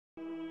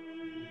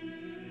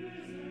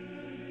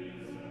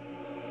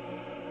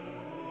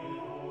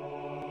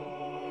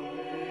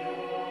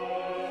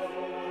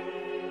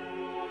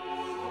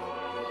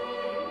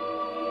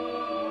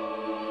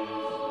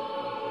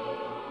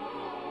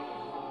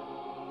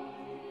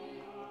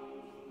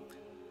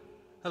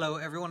Hello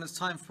everyone, it's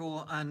time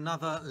for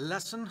another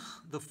lesson,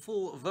 the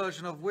full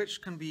version of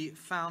which can be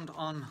found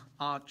on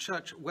our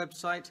church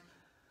website,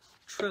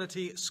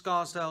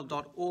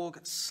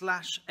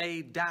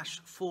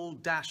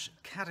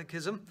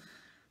 trinityscarsdale.org/a-full-catechism.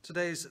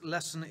 Today's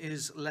lesson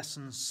is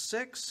lesson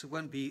 6. It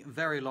won't be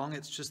very long,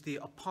 it's just the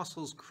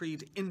Apostles'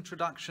 Creed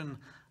introduction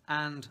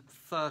and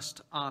first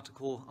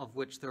article, of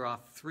which there are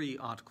 3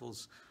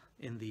 articles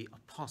in the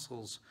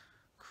Apostles'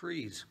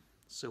 Creed.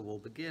 So we'll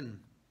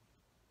begin.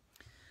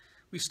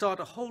 We start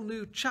a whole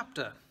new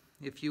chapter,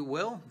 if you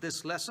will,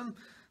 this lesson.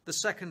 The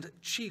second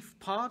chief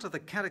part of the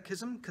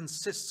Catechism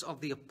consists of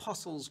the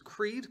Apostles'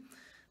 Creed.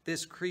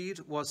 This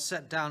creed was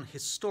set down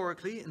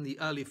historically in the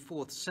early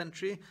 4th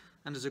century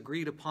and is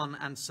agreed upon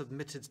and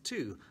submitted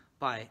to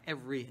by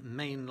every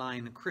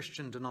mainline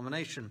Christian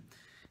denomination.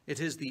 It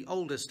is the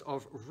oldest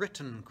of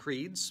written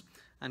creeds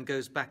and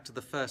goes back to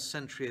the 1st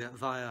century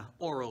via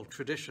oral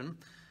tradition.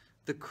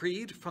 The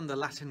creed, from the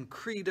Latin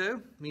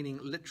credo, meaning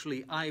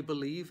literally I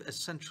believe,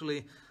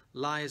 essentially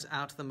lies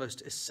out the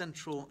most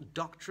essential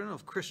doctrine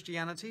of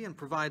Christianity and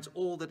provides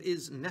all that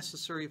is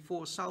necessary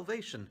for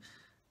salvation,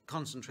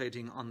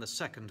 concentrating on the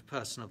second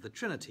person of the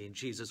Trinity,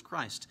 Jesus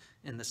Christ,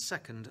 in the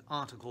second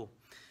article.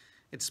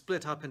 It's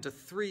split up into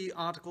 3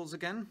 articles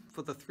again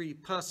for the 3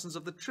 persons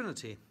of the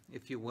Trinity,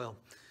 if you will.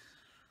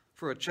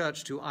 For a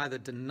church to either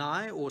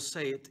deny or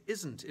say it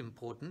isn't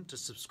important to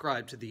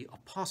subscribe to the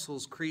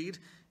Apostles' Creed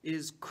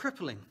is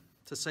crippling,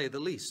 to say the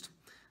least,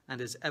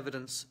 and is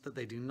evidence that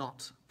they do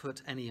not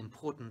put any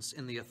importance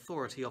in the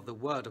authority of the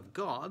Word of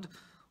God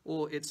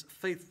or its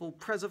faithful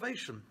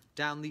preservation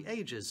down the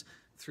ages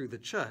through the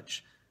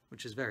church,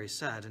 which is very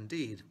sad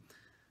indeed.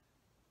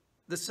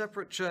 The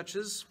separate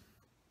churches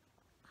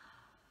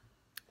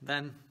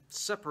then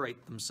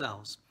separate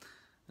themselves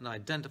and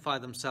identify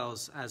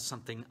themselves as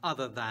something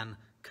other than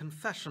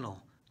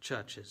confessional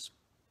churches.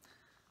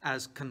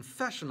 As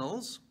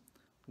confessionals,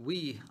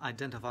 we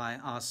identify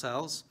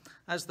ourselves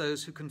as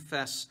those who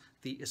confess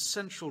the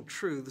essential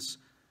truths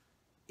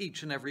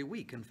each and every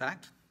week, in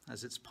fact,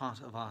 as it's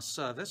part of our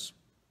service.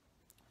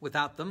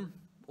 Without them,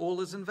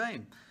 all is in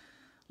vain.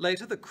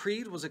 Later, the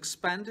creed was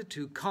expanded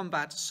to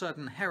combat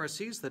certain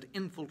heresies that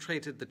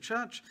infiltrated the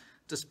church,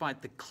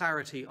 despite the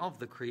clarity of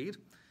the creed.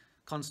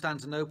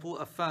 Constantinople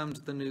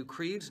affirmed the new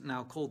creed,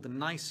 now called the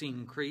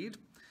Nicene Creed.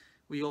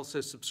 We also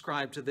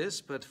subscribe to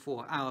this, but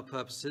for our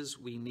purposes,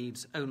 we need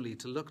only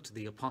to look to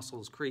the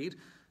Apostles' Creed,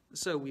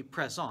 so we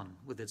press on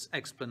with its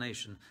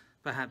explanation,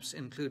 perhaps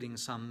including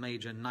some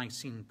major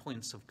Nicene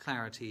points of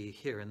clarity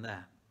here and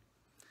there.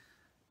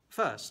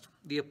 First,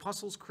 the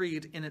Apostles'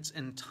 Creed in its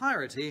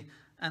entirety,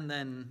 and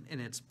then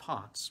in its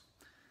parts.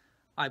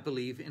 I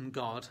believe in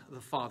God, the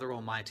Father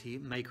Almighty,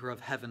 maker of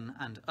heaven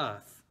and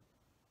earth,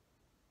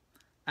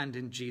 and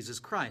in Jesus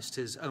Christ,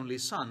 his only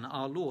Son,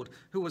 our Lord,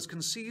 who was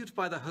conceived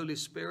by the Holy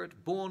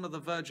Spirit, born of the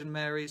Virgin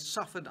Mary,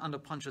 suffered under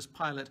Pontius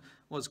Pilate,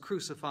 was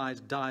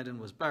crucified, died, and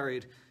was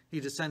buried.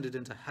 He descended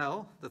into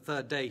hell. The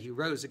 3rd day he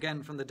rose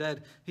again from the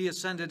dead. He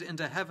ascended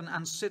into heaven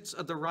and sits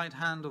at the right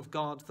hand of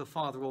God, the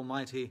Father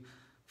Almighty.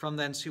 From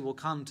thence he will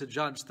come to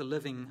judge the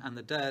living and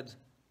the dead.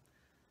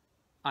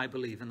 I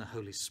believe in the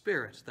Holy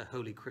Spirit, the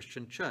Holy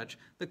Christian Church,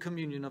 the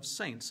communion of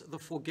saints, the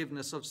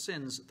forgiveness of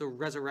sins, the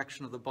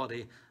resurrection of the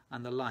body,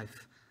 and the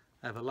life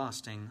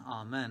everlasting.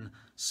 Amen.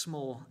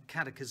 Small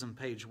Catechism,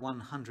 page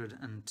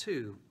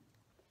 102.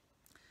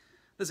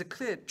 There's a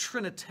clear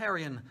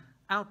Trinitarian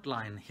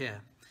outline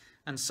here,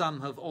 and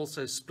some have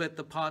also split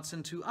the parts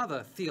into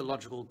other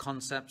theological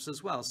concepts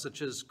as well,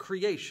 such as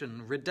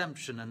creation,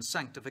 redemption, and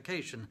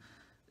sanctification,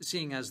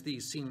 seeing as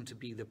these seem to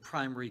be the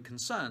primary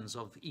concerns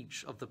of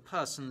each of the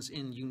persons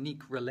in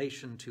unique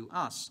relation to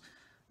us,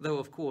 though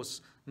of course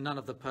none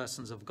of the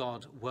persons of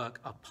God work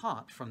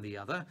apart from the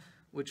other,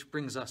 which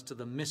brings us to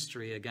the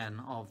mystery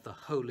again of the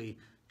Holy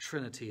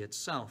Trinity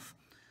itself.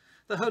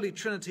 The Holy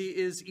Trinity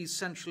is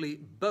essentially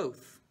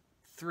both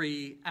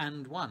 3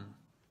 and 1.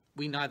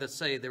 We neither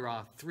say there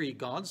are 3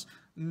 gods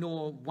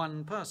nor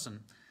one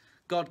person.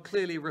 God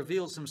clearly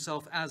reveals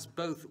himself as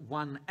both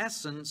one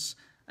essence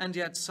and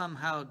yet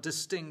somehow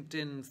distinct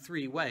in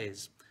 3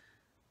 ways.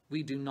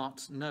 We do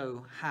not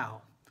know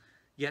how,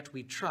 yet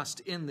we trust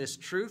in this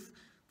truth,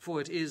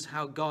 for it is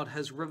how God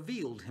has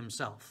revealed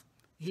himself.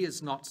 He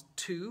is not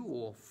 2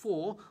 or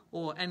 4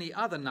 or any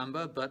other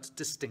number, but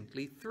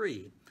distinctly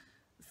 3.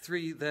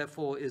 3,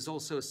 therefore, is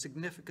also a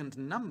significant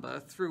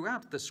number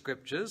throughout the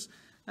Scriptures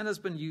and has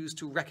been used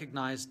to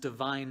recognize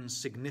divine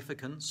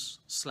significance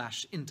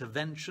 /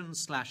 intervention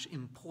 /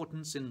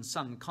 importance in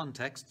some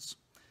contexts.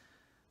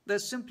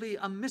 There's simply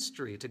a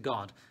mystery to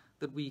God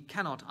that we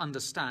cannot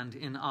understand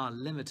in our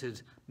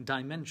limited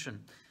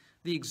dimension.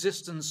 The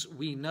existence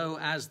we know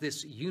as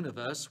this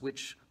universe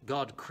which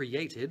God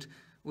created,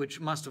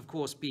 which must of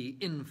course be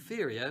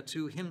inferior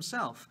to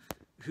himself,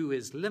 who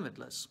is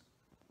limitless.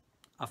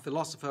 A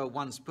philosopher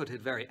once put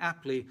it very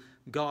aptly,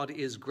 God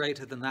is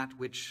greater than that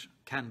which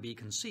can be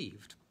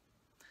conceived.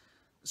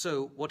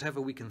 So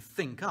whatever we can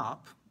think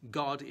up,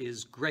 God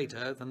is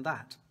greater than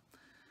that.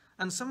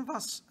 And some of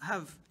us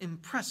have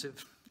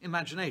impressive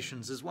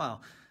imaginations as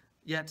well.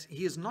 Yet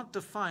he is not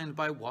defined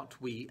by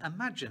what we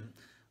imagine,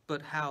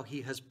 but how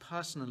he has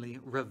personally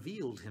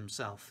revealed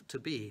himself to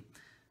be.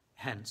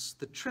 Hence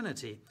the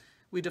Trinity.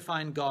 We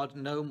define God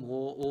no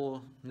more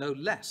or no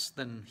less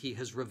than he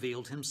has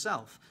revealed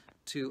himself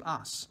to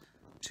us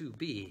to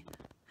be.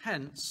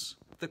 Hence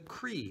the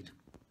Creed.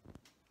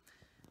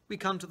 We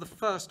come to the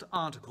first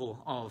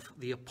article of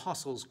the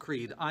Apostles'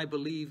 Creed. I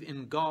believe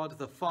in God,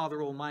 the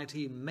Father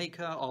Almighty,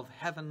 maker of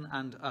heaven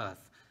and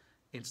earth.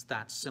 It's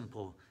that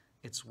simple.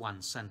 It's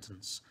one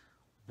sentence.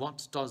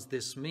 What does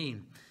this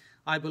mean?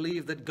 I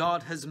believe that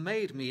God has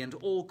made me and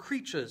all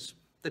creatures,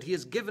 that he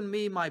has given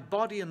me my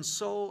body and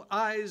soul,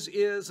 eyes,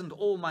 ears, and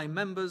all my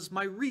members,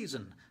 my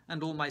reason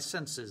and all my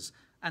senses,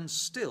 and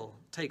still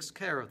takes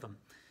care of them.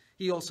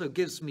 He also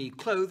gives me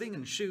clothing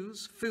and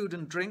shoes, food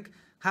and drink,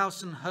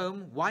 house and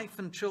home, wife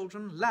and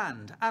children,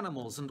 land,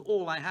 animals, and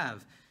all I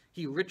have.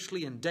 He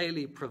richly and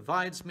daily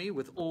provides me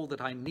with all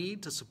that I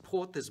need to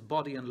support this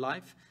body and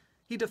life.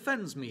 He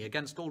defends me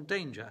against all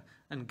danger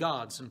and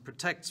guards and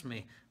protects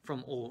me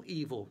from all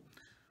evil.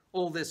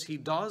 All this he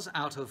does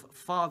out of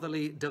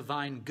fatherly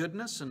divine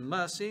goodness and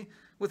mercy,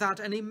 without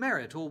any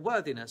merit or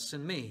worthiness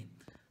in me.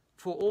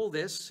 For all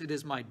this it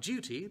is my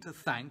duty to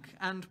thank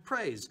and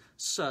praise,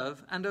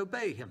 serve and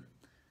obey him.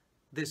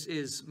 This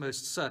is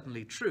most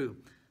certainly true.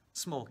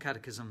 Small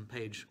Catechism,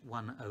 page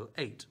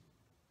 108.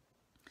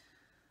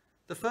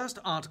 The first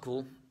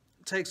article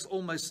takes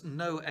almost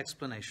no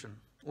explanation,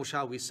 or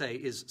shall we say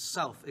is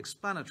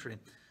self-explanatory.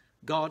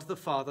 God the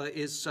Father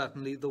is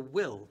certainly the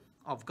will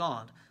of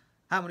God.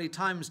 How many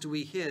times do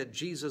we hear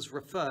Jesus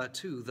refer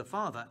to the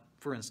Father,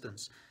 for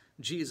instance?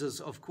 Jesus,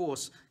 of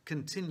course,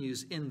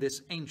 continues in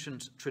this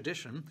ancient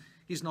tradition.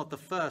 He's not the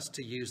first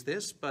to use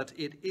this, but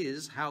it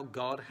is how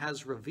God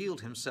has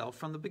revealed himself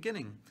from the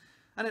beginning.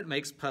 And it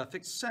makes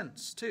perfect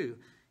sense, too.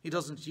 He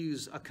doesn't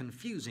use a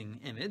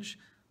confusing image.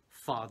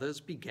 Fathers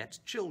beget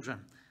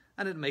children.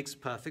 And it makes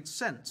perfect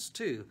sense,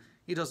 too.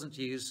 He doesn't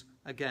use,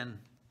 again,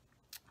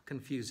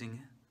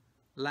 confusing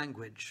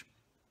language.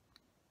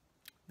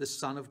 The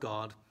Son of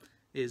God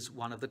is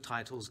one of the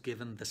titles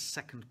given the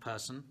second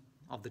person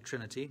of the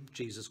Trinity,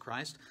 Jesus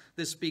Christ.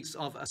 This speaks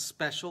of a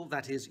special,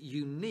 that is,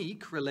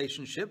 unique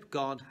relationship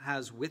God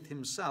has with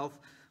himself,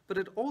 but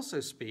it also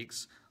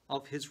speaks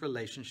of his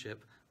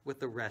relationship with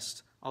the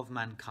rest of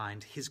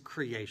mankind, his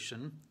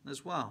creation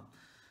as well.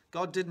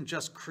 God didn't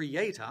just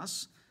create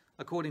us.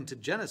 According to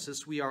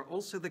Genesis, we are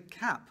also the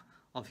cap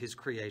of his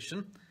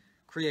creation.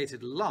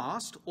 Created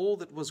last, all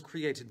that was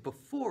created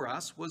before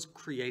us was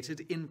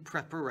created in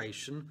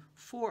preparation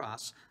for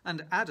us,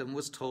 and Adam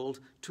was told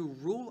to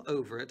rule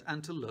over it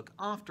and to look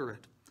after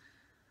it.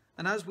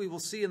 And as we will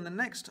see in the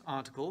next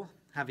article,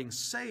 having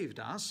saved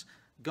us,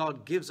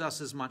 God gives us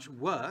as much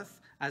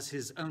worth as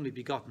his only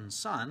begotten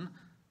Son,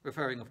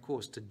 referring, of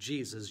course, to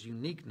Jesus'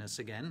 uniqueness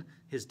again,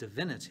 his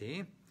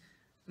divinity.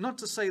 Not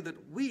to say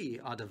that we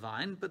are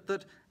divine, but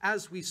that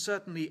as we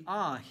certainly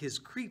are his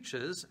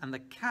creatures and the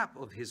cap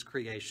of his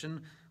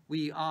creation,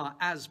 we are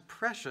as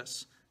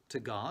precious to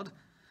God.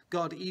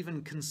 God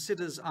even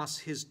considers us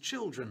his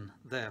children,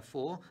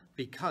 therefore,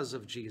 because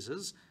of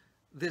Jesus.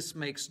 This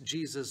makes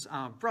Jesus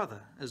our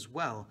brother as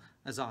well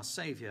as our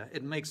Savior.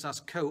 It makes us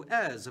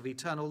co-heirs of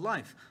eternal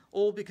life,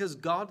 all because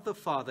God the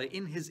Father,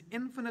 in his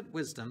infinite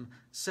wisdom,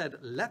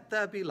 said, "Let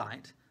there be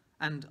light,"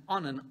 and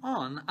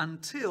on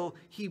until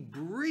he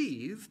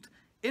breathed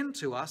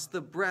into us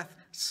the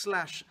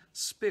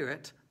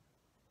breath/spirit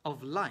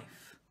of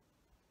life.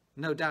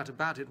 No doubt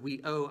about it,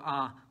 we owe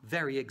our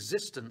very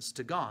existence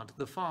to God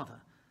the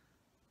Father.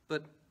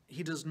 But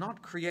he does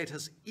not create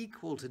us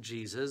equal to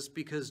Jesus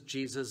because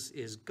Jesus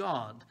is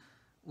God.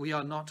 We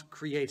are not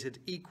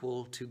created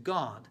equal to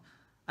God.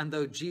 And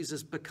though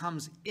Jesus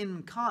becomes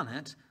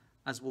incarnate,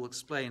 as we'll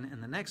explain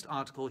in the next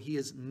article, he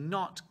is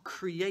not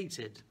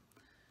created.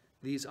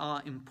 These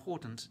are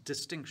important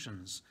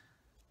distinctions.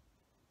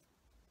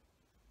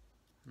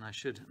 And I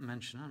should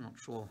mention, I'm not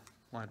sure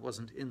why it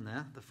wasn't in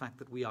there, the fact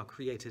that we are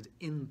created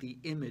in the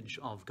image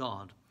of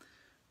God.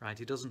 Right?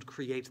 He doesn't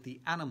create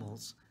the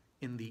animals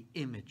in the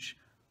image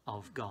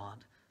of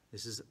God.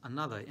 This is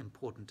another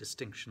important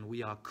distinction.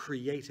 We are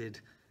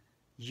created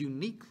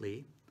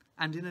uniquely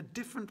and in a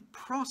different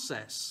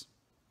process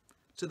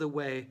to the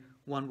way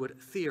one would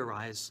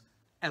theorize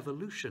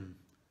evolution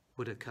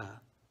would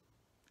occur.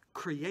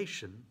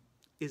 Creation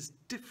is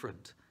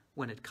different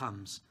when it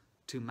comes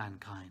to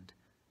mankind.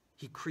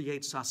 He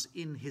creates us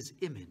in his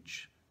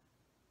image,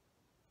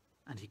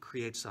 and he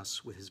creates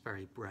us with his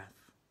very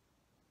breath.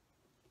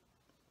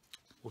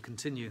 We'll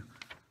continue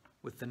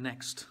with the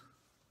next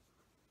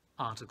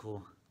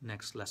article,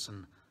 next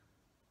lesson.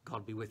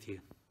 God be with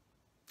you,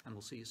 and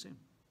we'll see you soon.